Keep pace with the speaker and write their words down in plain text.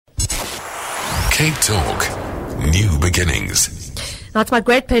Cape Talk, new beginnings. Now, it's my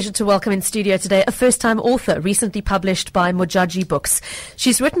great pleasure to welcome in studio today a first-time author, recently published by Mojaji Books.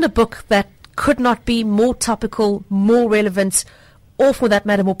 She's written a book that could not be more topical, more relevant, or for that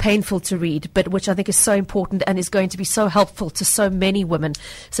matter, more painful to read, but which I think is so important and is going to be so helpful to so many women.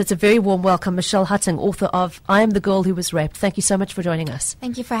 So it's a very warm welcome, Michelle Hattingh, author of I Am the Girl Who Was Raped. Thank you so much for joining us.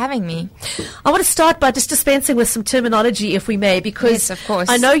 Thank you for having me. I want to start by just dispensing with some terminology, if we may, because yes, of course.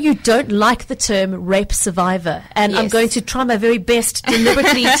 I know you don't like the term rape survivor, and I'm going to try my very best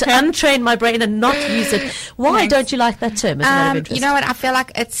deliberately to untrain my brain and not use it. Why don't you like that term? As a matter of interest? You know what? I feel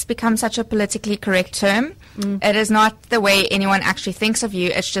like it's become such a politically correct term. It is not the way anyone actually thinks of you.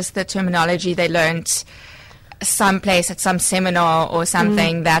 It's just the terminology they learned someplace at some seminar or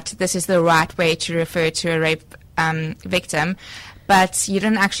something that this is the right way to refer to a rape victim. But you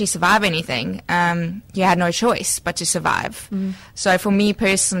didn't actually survive anything. You had no choice but to survive. So for me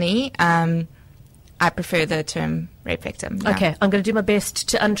personally, I prefer the term rape victim. Yeah. Okay, I'm going to do my best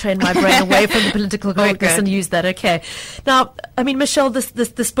to untrain my brain away from the political correctness and use that. Okay. Now, I mean, Michelle, this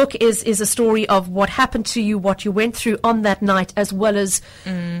book is a story of what happened to you, what you went through on that night, as well as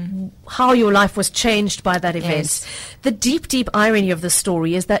how your life was changed by that event. Yes. The deep, deep irony of the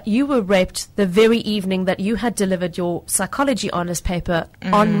story is that you were raped the very evening that you had delivered your psychology honours paper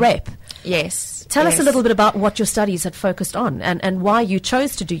on rape. Yes. Tell us a little bit about what your studies had focused on and why you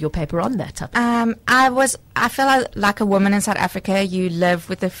chose to do your paper on that topic. I feel like a woman in South Africa, you live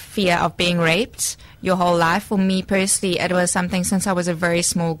with the fear of being raped your whole life. For me personally, it was something since I was a very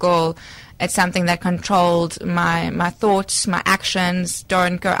small girl. It's something that controlled my thoughts, my actions.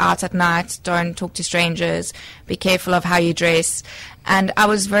 Don't go out at night. Don't talk to strangers. Be careful of how you dress. And I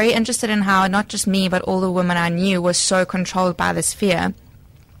was very interested in how not just me, but all the women I knew was so controlled by this fear.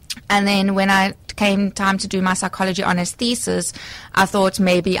 And then when I came time to do my psychology honours thesis, I thought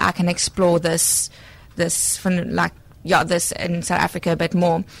maybe I can explore this in South Africa a bit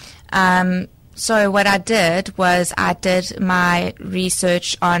more. So what I did was I did my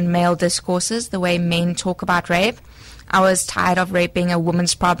research on male discourses, the way men talk about rape. I was tired of rape being a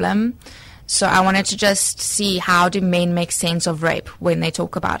woman's problem. So I wanted to just see how do men make sense of rape when they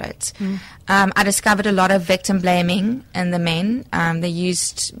talk about it. I discovered a lot of victim blaming in the men. They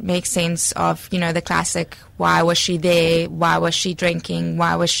make sense of, the classic, why was she there? Why was she drinking?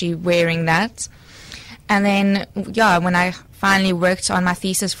 Why was she wearing that? And then, when I finally worked on my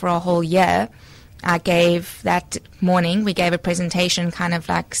thesis for a whole year, that morning, we gave a presentation, kind of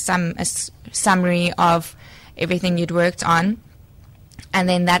like a summary of everything you'd worked on. And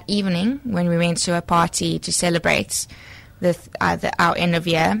then that evening, when we went to a party to celebrate our end of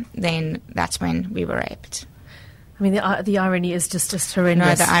year, then that's when we were raped. I mean, the irony is just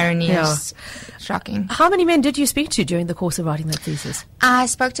horrendous. No, the irony is shocking. How many men did you speak to during the course of writing that thesis? I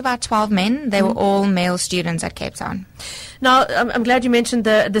spoke to about 12 men. They were all male students at Cape Town. Now, I'm glad you mentioned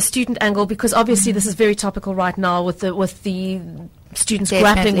the student angle, because obviously this is very topical right now with the students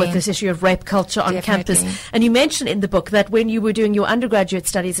grappling with this issue of rape culture on campus. And you mentioned in the book that when you were doing your undergraduate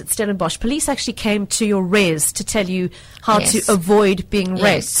studies at Stellenbosch, police actually came to your res to tell you how to avoid being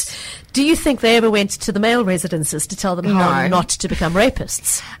raped. Do you think they ever went to the male residences to tell them how not to become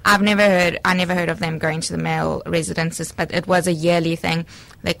rapists? I never heard of them going to the male residences, but it was a yearly thing.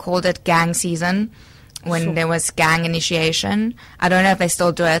 They called it gang season, when there was gang initiation. I don't know if they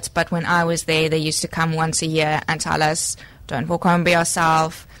still do it, but when I was there, they used to come once a year and tell us, don't walk home by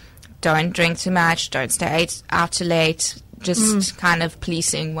yourself, don't drink too much, don't stay out too late, just kind of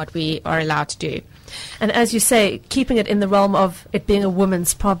policing what we are allowed to do. And as you say, keeping it in the realm of it being a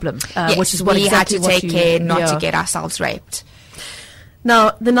woman's problem, which is what we exactly had to take care not to get ourselves raped.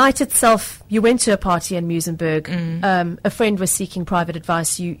 Now, the night itself, you went to a party in Muizenberg. A friend was seeking private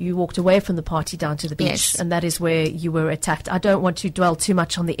advice. You walked away from the party down to the beach, and that is where you were attacked. I don't want to dwell too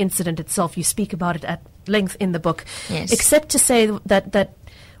much on the incident itself. You speak about it at length in the book, except to say that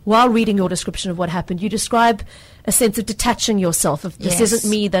while reading your description of what happened, you describe a sense of detaching yourself. Of this isn't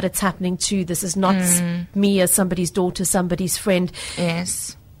me that it's happening to. This is not me as somebody's daughter, somebody's friend.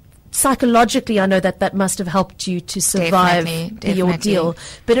 Yes. Psychologically, I know that must have helped you to survive the ordeal.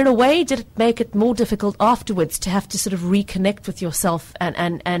 But in a way, did it make it more difficult afterwards to have to sort of reconnect with yourself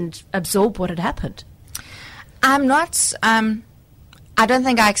and absorb what had happened? I don't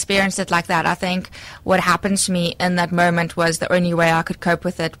think I experienced it like that. I think what happened to me in that moment was the only way I could cope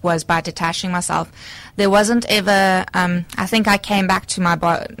with it was by detaching myself. There wasn't ever, I think I came back to my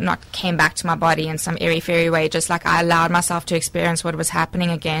body, not came back to my body in some airy-fairy way, just like I allowed myself to experience what was happening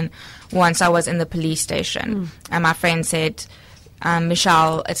again once I was in the police station. And my friend said,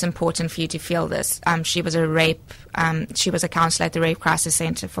 Michelle, it's important for you to feel this. She was a counselor at the Rape Crisis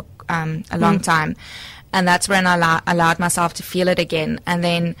Centre for a long time. And that's when I allowed myself to feel it again. And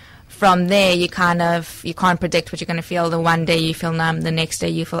then from there, you can't predict what you're going to feel. The one day you feel numb, the next day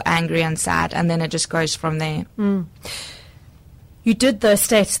you feel angry and sad, and then it just goes from there. You did, though,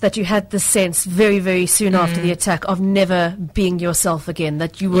 state that you had the sense very, very soon after the attack of never being yourself again,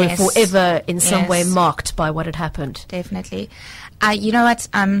 that you were forever in some way marked by what had happened. Definitely. You know what?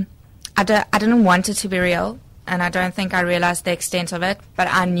 I didn't want it to be real, and I don't think I realized the extent of it, but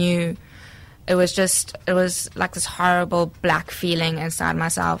I knew it was like this horrible black feeling inside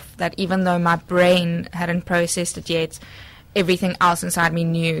myself that even though my brain hadn't processed it yet, everything else inside me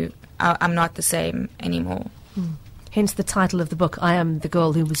knew I'm not the same anymore. Hence the title of the book, I Am the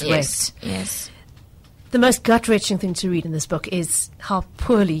Girl Who Was Raped. Yes. The most gut-wrenching thing to read in this book is how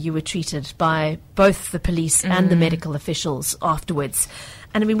poorly you were treated by both the police and the medical officials afterwards.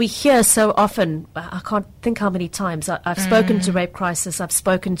 And I mean, we hear so often, I can't think how many times, I've spoken to Rape Crisis, I've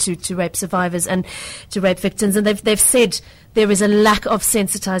spoken to rape survivors and to rape victims, and they've said there is a lack of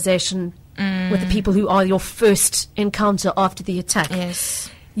sensitization with the people who are your first encounter after the attack. Yes.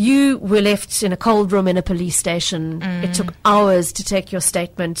 You were left in a cold room in a police station. It took hours to take your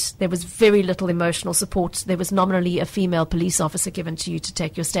statement. There was very little emotional support. There was nominally a female police officer given to you to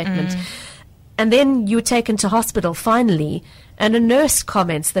take your statement. And then you were taken to hospital, finally, and a nurse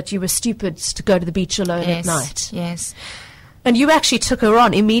comments that you were stupid to go to the beach alone at night. Yes. And you actually took her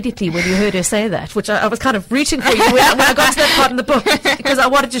on immediately when you heard her say that, which I was kind of rooting for you when I got to that part in the book, because I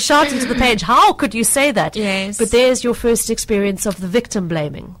wanted to shout into the page, how could you say that? Yes. But there's your first experience of the victim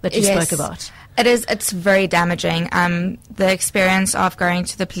blaming that you spoke about. It's very damaging. The experience of going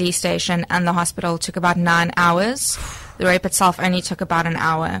to the police station and the hospital took about 9 hours. The rape itself only took about an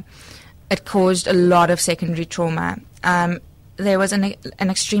hour. It caused a lot of secondary trauma. There was an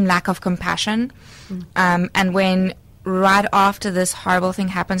extreme lack of compassion. And when right after this horrible thing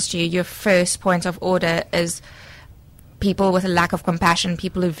happens to you, your first point of order is people with a lack of compassion,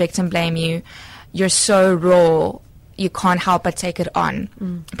 people who victim blame you. You're so raw, you can't help but take it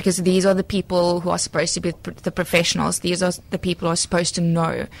on. Because these are the people who are supposed to be the professionals. These are the people who are supposed to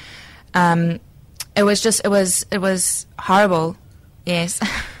know. It was horrible. Yes.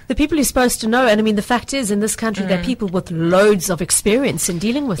 The people you're supposed to know, and I mean, the fact is, in this country, there are people with loads of experience in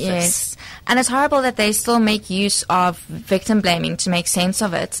dealing with this. And it's horrible that they still make use of victim blaming to make sense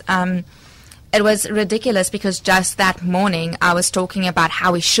of it. It was ridiculous because just that morning I was talking about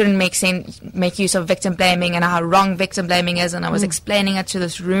how we shouldn't make use of victim blaming and how wrong victim blaming is, and I was explaining it to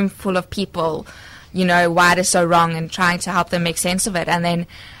this room full of people, you know, why it is so wrong and trying to help them make sense of it. And then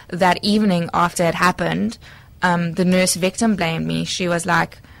that evening after it happened, the nurse victim blamed me. She was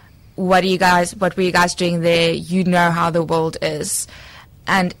like, what were you guys doing there? You know how the world is.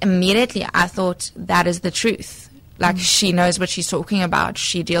 And immediately I thought, that is the truth. Like, she knows what she's talking about.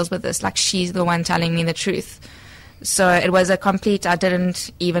 She deals with this. Like, she's the one telling me the truth. So it was a complete, I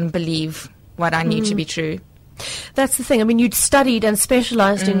didn't even believe what I knew to be true. That's the thing. I mean, you'd studied and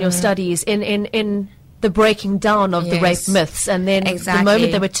specialized in your studies in the breaking down of the rape myths, and then the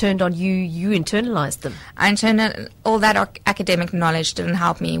moment they were turned on you internalized them. All that academic knowledge didn't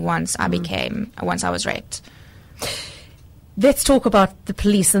help me once I was raped. Let's talk about the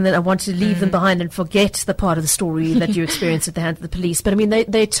police, and then I want to leave them behind and forget the part of the story that you experienced at the hands of the police. But I mean,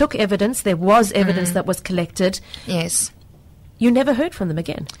 they took evidence. There was evidence that was collected. Yes. You never heard from them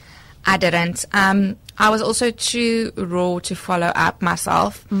again? I didn't. I was also too raw to follow up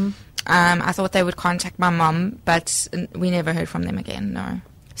myself. I thought they would contact my mom, but we never heard from them again, no.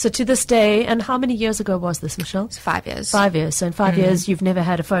 So to this day, and how many years ago was this, Michelle? It's 5 years. 5 years. So in 5 years, you've never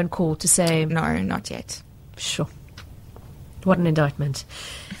had a phone call to say... No, not yet. Sure. What an indictment.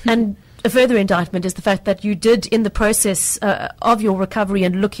 And a further indictment is the fact that you did, in the process of your recovery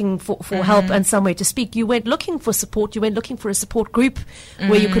and looking for help and somewhere to speak, you went looking for support. You went looking for a support group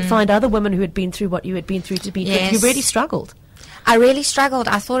where you could find other women who had been through what you had been through to be. Yes. You really struggled. I really struggled.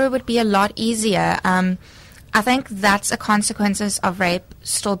 I thought it would be a lot easier. I think that's a consequences of rape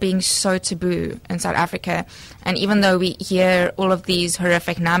still being so taboo in South Africa. And even though we hear all of these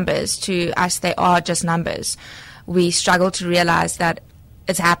horrific numbers, to us they are just numbers. We struggle to realize that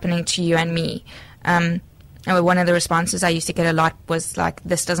it's happening to you and me. And one of the responses I used to get a lot was like,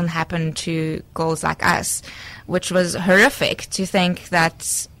 this doesn't happen to girls like us, which was horrific to think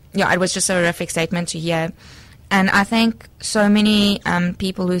that, it was just a horrific statement to hear. And I think so many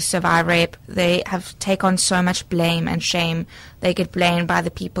people who survive rape, they have take on so much blame and shame. They get blamed by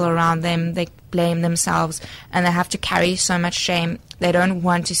the people around them. They blame themselves, and they have to carry so much shame. They don't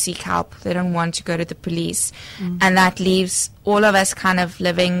want to seek help. They don't want to go to the police. And that leaves all of us kind of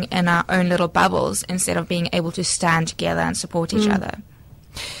living in our own little bubbles instead of being able to stand together and support each other.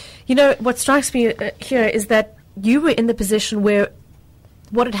 You know, what strikes me here is that you were in the position where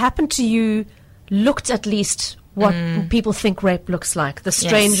what had happened to you looked at least what people think rape looks like, the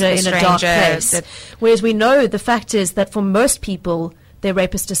stranger in a dark place. Whereas we know the fact is that for most people, their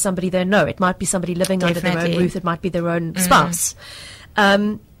rapist is somebody they know. It might be somebody living under their own roof. It might be their own spouse.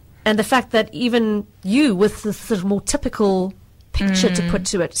 And the fact that even you, with the sort of more typical picture to put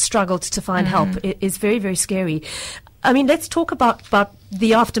to it, struggled to find help is very, very scary. I mean, let's talk about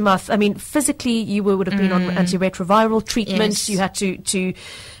the aftermath. I mean, physically, you would have been on antiretroviral treatment. Yes. You had to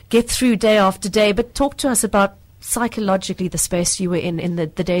get through day after day. But talk to us about psychologically the space you were in the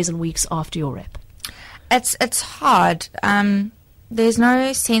days and weeks after your rape. It's hard. There's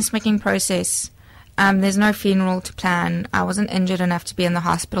no sense-making process. There's no funeral to plan. I wasn't injured enough to be in the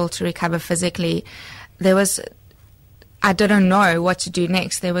hospital to recover physically. I didn't know what to do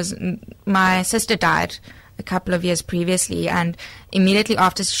next. My sister died a couple of years previously, and immediately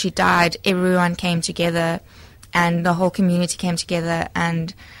after she died, everyone came together, and the whole community came together,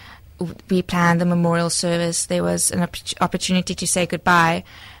 and we planned the memorial service. There was an opportunity to say goodbye,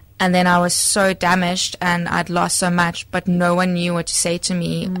 and then I was so damaged and I'd lost so much, but no one knew what to say to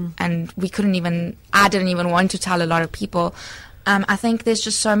me, and I didn't even want to tell a lot of people. I think there's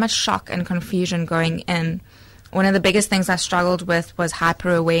just so much shock and confusion going in. One of the biggest things I struggled with was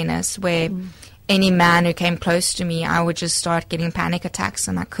hyper-awareness, where any man who came close to me, I would just start getting panic attacks,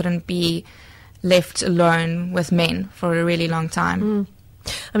 and I couldn't be left alone with men for a really long time.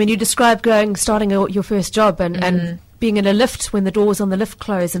 I mean, you described starting your first job and being in a lift when the doors on the lift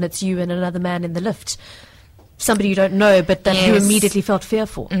close and it's you and another man in the lift. Somebody you don't know, but that you immediately felt fear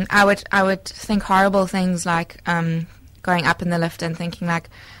for. I would think horrible things like going up in the lift and thinking like,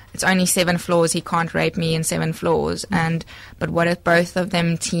 it's only 7 floors, he can't rape me in 7 floors. But what if both of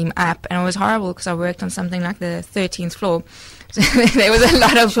them team up? And it was horrible because I worked on something like the 13th floor. So there was a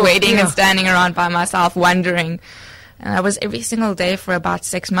lot of waiting and standing around by myself, wondering. And I was every single day for about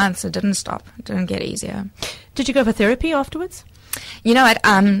 6 months. It didn't stop. It didn't get easier. Did you go for therapy afterwards? You know what?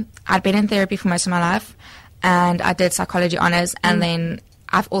 I'd been in therapy for most of my life, and I did psychology honors, and then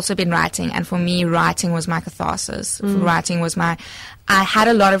I've also been writing. And for me, writing was my catharsis. Writing was I had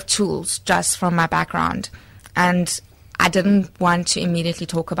a lot of tools just from my background, and I didn't want to immediately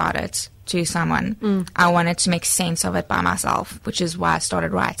talk about it to someone. I wanted to make sense of it by myself, which is why I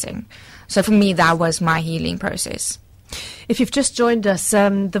started writing. So for me, that was my healing process. If you've just joined us,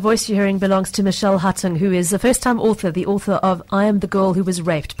 the voice you're hearing belongs to Michelle Hattingh, who is a first-time author, the author of I Am the Girl Who Was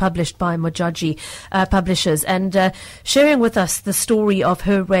Raped, published by Mojaji Publishers, and sharing with us the story of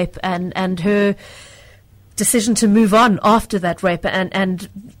her rape and her decision to move on after that rape and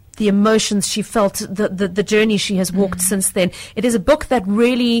the emotions she felt, the journey she has walked since then. It is a book that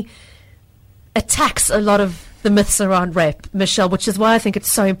really attacks a lot of the myths around rape, Michelle, which is why I think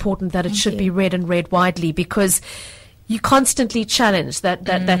it's so important that it should be read and read widely, because you constantly challenge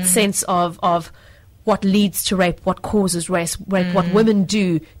that sense of what leads to rape, what causes rape, what women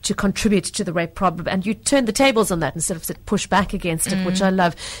do to contribute to the rape problem, and you turn the tables on that instead of push back against it, which I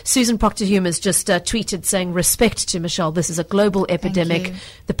love. Susan Proctor-Hume has just tweeted saying, "Respect to Michelle. This is a global epidemic.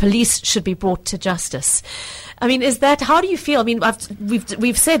 The police should be brought to justice." I mean, how do you feel? I mean,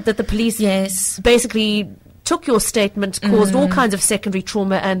 we've said that the police basically took your statement, caused all kinds of secondary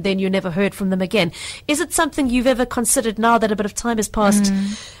trauma, and then you never heard from them again. Is it something you've ever considered, now that a bit of time has passed,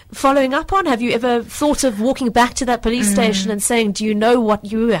 following up on? Have you ever thought of walking back to that police station and saying, do you know what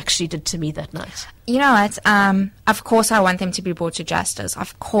you actually did to me that night? You know what? Of course I want them to be brought to justice.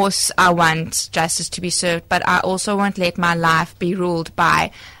 Of course I want justice to be served, but I also won't let my life be ruled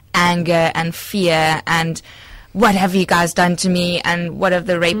by anger and fear and what have you guys done to me and what have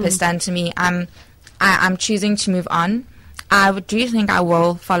the rapists done to me. I'm choosing to move on. I do think I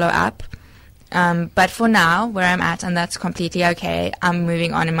will follow up. But for now, where I'm at, and that's completely okay, I'm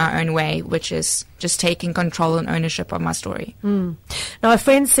moving on in my own way, which is just taking control and ownership of my story. Now, a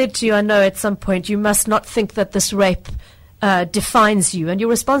friend said to you, I know, at some point, you must not think that this rape defines you. And your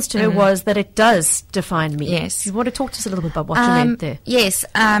response to her was that it does define me. Yes. You want to talk to us a little bit about what you meant there? Yes.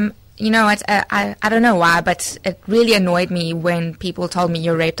 You know what, I don't know why, but it really annoyed me when people told me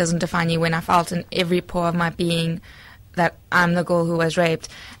your rape doesn't define you, when I felt in every pore of my being that I'm the girl who was raped.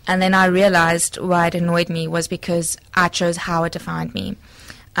 And then I realized why it annoyed me was because I chose how it defined me.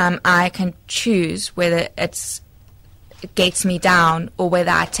 I can choose whether it gets me down or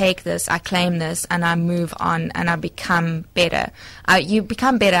whether I take this, I claim this, and I move on and I become better. You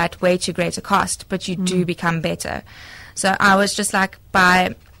become better at way too great a cost, but you do become better. So I was just like,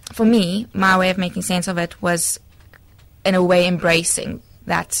 for me, my way of making sense of it was in a way embracing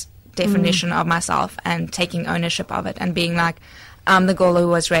that definition of myself and taking ownership of it and being like, I'm the girl who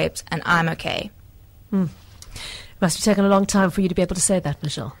was raped and I'm okay. It must have taken a long time for you to be able to say that,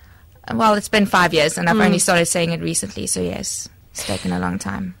 Michelle. Well, it's been 5 years and I've only started saying it recently, so yes, it's taken a long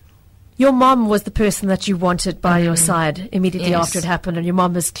time. Your mom was the person that you wanted by your side immediately after it happened, and your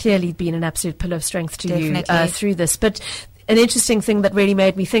mom has clearly been an absolute pillar of strength to you through this. But an interesting thing that really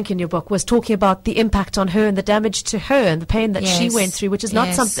made me think in your book was talking about the impact on her and the damage to her and the pain that she went through, which is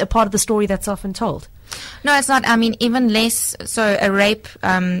not a part of the story that's often told. No, it's not. I mean, even less. So a rape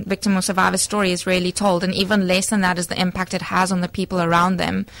victim or survivor story is rarely told, and even less than that is the impact it has on the people around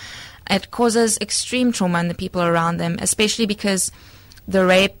them. It causes extreme trauma in the people around them, especially because the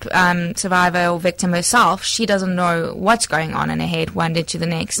rape survivor or victim herself, she doesn't know what's going on in her head one day to the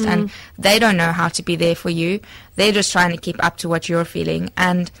next, and they don't know how to be there for you. They're just trying to keep up to what you're feeling.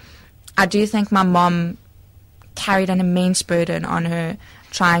 And I do think my mom carried an immense burden on her,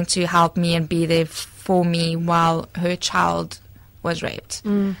 trying to help me and be there for me while her child was raped.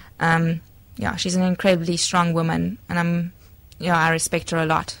 She's an incredibly strong woman, and I respect her a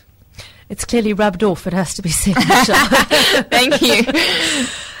lot. It's clearly rubbed off, it has to be said, Michelle. Thank you.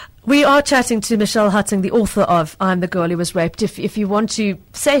 We are chatting to Michelle Hattingh, the author of I'm the Girl Who Was Raped. If you want to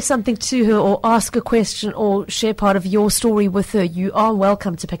say something to her or ask a question or share part of your story with her, you are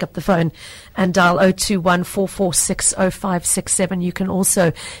welcome to pick up the phone and dial 021 446 0567. You can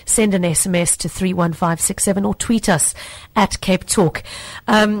also send an SMS to 31567 or tweet us at Cape Talk.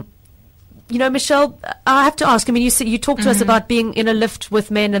 Michelle, I have to ask, you talked to us about being in a lift with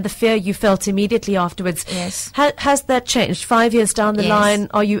men and the fear you felt immediately afterwards. Yes. Has that changed? 5 years down the line,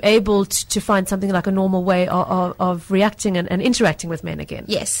 are you able to find something like a normal way of reacting and interacting with men again?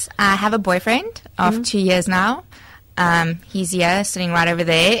 Yes. I have a boyfriend of 2 years now. He's here, sitting right over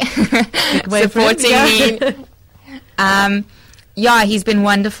there, supporting me. He's been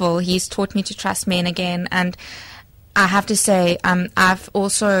wonderful. He's taught me to trust men again. And I have to say, I've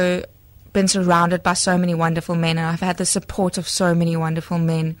also been surrounded by so many wonderful men, and I've had the support of so many wonderful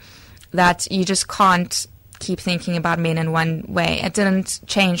men that you just can't keep thinking about men in one way. It didn't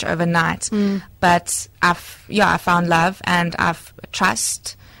change overnight, but I found love and I've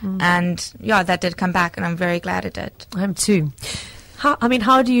trust, and that did come back, and I'm very glad it did. I am too.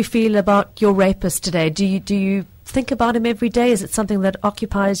 How do you feel about your rapist today? Do you think about him every day? Is it something that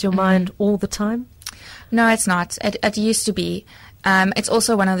occupies your mind all the time? No, it's not. It used to be. It's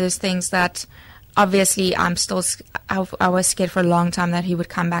also one of those things that obviously I was scared for a long time that he would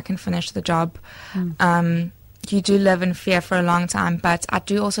come back and finish the job. You do live in fear for a long time, but I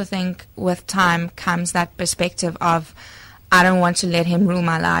do also think with time comes that perspective of I don't want to let him rule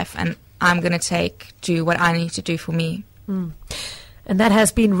my life, and I'm going to do what I need to do for me. And that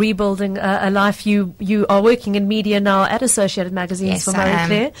has been rebuilding a life. You are working in media now at Associated Magazines for Marie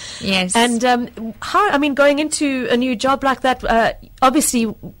Claire. Yes. And going into a new job like that,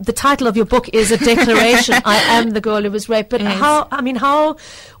 obviously the title of your book is a declaration, I am the girl who was raped. But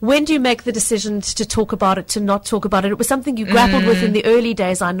when do you make the decision to talk about it, to not talk about it? It was something you grappled with in the early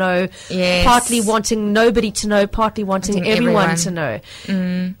days, I know. Yes. Partly wanting nobody to know, partly wanting everyone to know.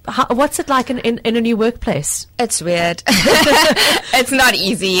 What's it like in a new workplace? It's weird. It's not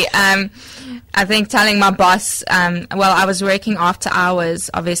easy. I think telling my boss, I was working after hours,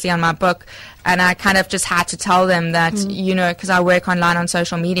 obviously, on my book, and I kind of just had to tell them that, because I work online on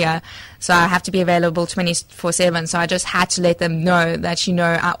social media, so I have to be available 24/7. So I just had to let them know that,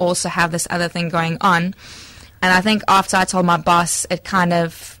 I also have this other thing going on. And I think after I told my boss, it kind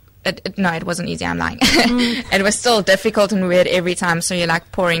of... it wasn't easy, I'm lying. It was still difficult and weird every time. So you're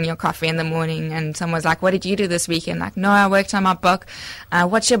like pouring your coffee in the morning and someone's like, what did you do this weekend? Like, no, I worked on my book.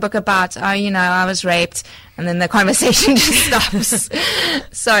 What's your book about? Oh, I was raped. And then the conversation just stops.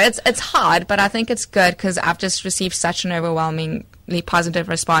 So it's hard, but I think it's good because I've just received such an overwhelmingly positive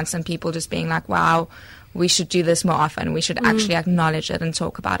response, and people just being like, wow, we should do this more often. We should actually acknowledge it and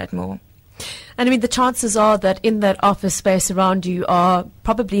talk about it more. And the chances are that in that office space around you are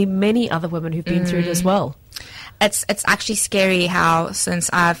probably many other women who've been through it as well. It's actually scary how, since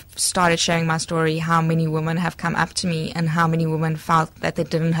I've started sharing my story, how many women have come up to me and how many women felt that they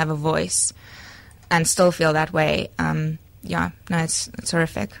didn't have a voice and still feel that way. It's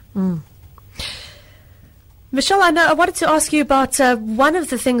horrific. Michelle, I wanted to ask you about one of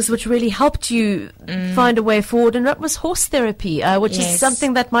the things which really helped you find a way forward, and that was horse therapy, which is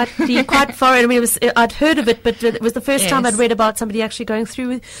something that might be quite foreign. I mean, I'd heard of it, but it was the first time I'd read about somebody actually going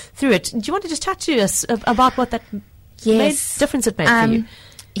through it. Do you want to just chat to us about what that difference it made for you?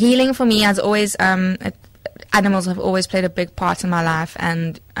 Healing for me has always, animals have always played a big part in my life,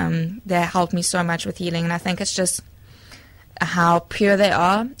 and they helped me so much with healing, and I think it's just how pure they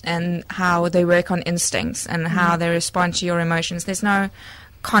are and how they work on instincts and how they respond to your emotions. There's no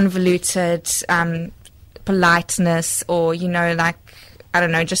convoluted politeness or,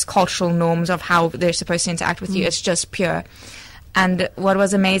 just cultural norms of how they're supposed to interact with you. It's just pure. And what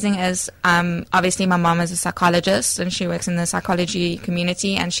was amazing is, obviously my mom is a psychologist and she works in the psychology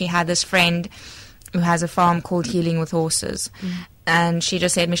community, and she had this friend who has a farm called Healing with Horses. And she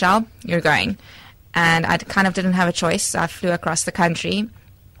just said, Michelle, you're going. And I kind of didn't have a choice. So I flew across the country,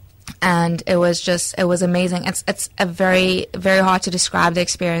 and it was amazing. It's a very, very hard to describe the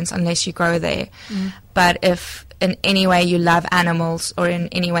experience unless you go there. But if in any way you love animals, or in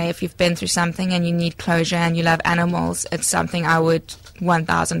any way if you've been through something and you need closure and you love animals, it's something I would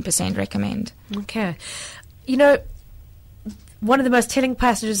 1000% recommend. Okay. One of the most telling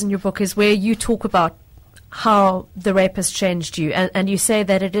passages in your book is where you talk about how the rape has changed you, and you say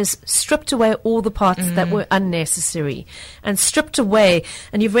that it has stripped away all the parts that were unnecessary, and stripped away,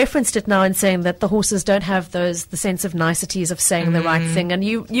 and you've referenced it now in saying that the horses don't have the sense of niceties of saying the right thing, and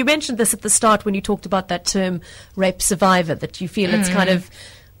you mentioned this at the start when you talked about that term rape survivor, that you feel it's kind of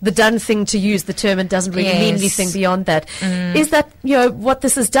the done thing to use the term and doesn't really mean anything beyond that. Is that, what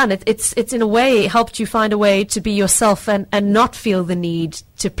this has done? It's in a way helped you find a way to be yourself and not feel the need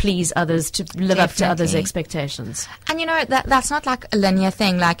to please others, to live up to others' expectations. And that's not like a linear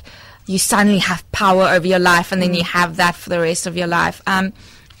thing, like you suddenly have power over your life and then you have that for the rest of your life.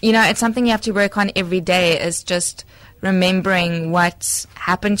 It's something you have to work on every day, is just remembering what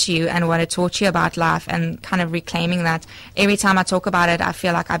happened to you and what it taught you about life, and kind of reclaiming that. Every time I talk about it, I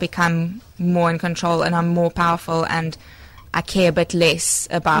feel like I become more in control and I'm more powerful, and I care a bit less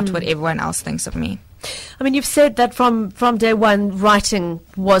about what everyone else thinks of me. I mean, you've said that from day one, writing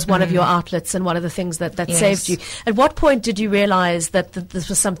was one of your outlets and one of the things that saved you. At what point did you realize that this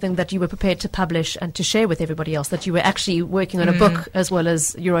was something that you were prepared to publish and to share with everybody else, that you were actually working on a book as well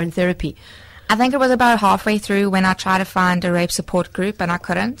as your own therapy? I think it was about halfway through when I tried to find a rape support group and I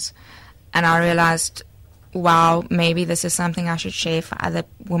couldn't. And I realized, wow, maybe this is something I should share for other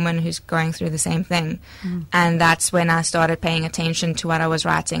women who's going through the same thing. And that's when I started paying attention to what I was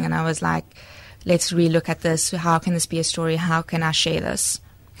writing. And I was like, let's relook at this. How can this be a story? How can I share this?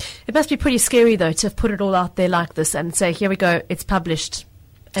 It must be pretty scary, though, to put it all out there like this and say, here we go, it's published.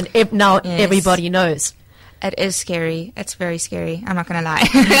 And now everybody knows. It is scary. It's very scary. I'm not going to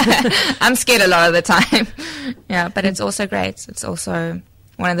lie. I'm scared a lot of the time. Yeah, but it's also great. It's also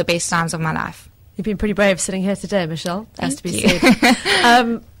one of the best times of my life. You've been pretty brave sitting here today, Michelle. Has to be Thank you.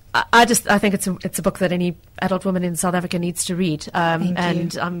 said. I think it's a book that any adult woman in South Africa needs to read.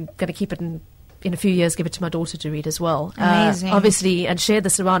 And I'm going to keep it in a few years, give it to my daughter to read as well. Amazing. Obviously, and share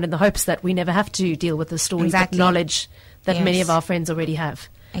this around in the hopes that we never have to deal with the story, but knowledge that many of our friends already have.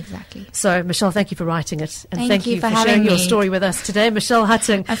 Exactly. So, Michelle, thank you for writing it. And Thank you for sharing your me. story with us today. Michelle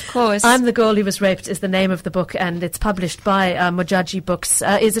Hattingh. Of course. I'm the Girl Who Was Raped is the name of the book, and it's published by Mojaji Books.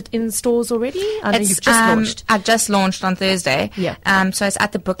 Is it in stores already? I know you've just launched. I just launched on Thursday. Yeah. So it's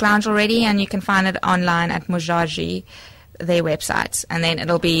at the book lounge already, and you can find it online at Mojaji, their website. And then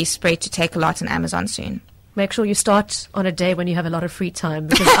it'll be spread to Take-A-Lot and Amazon soon. Make sure you start on a day when you have a lot of free time,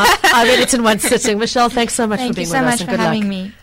 because I read it in one sitting. Michelle, thanks so much for being with us. Thank you so much for having me.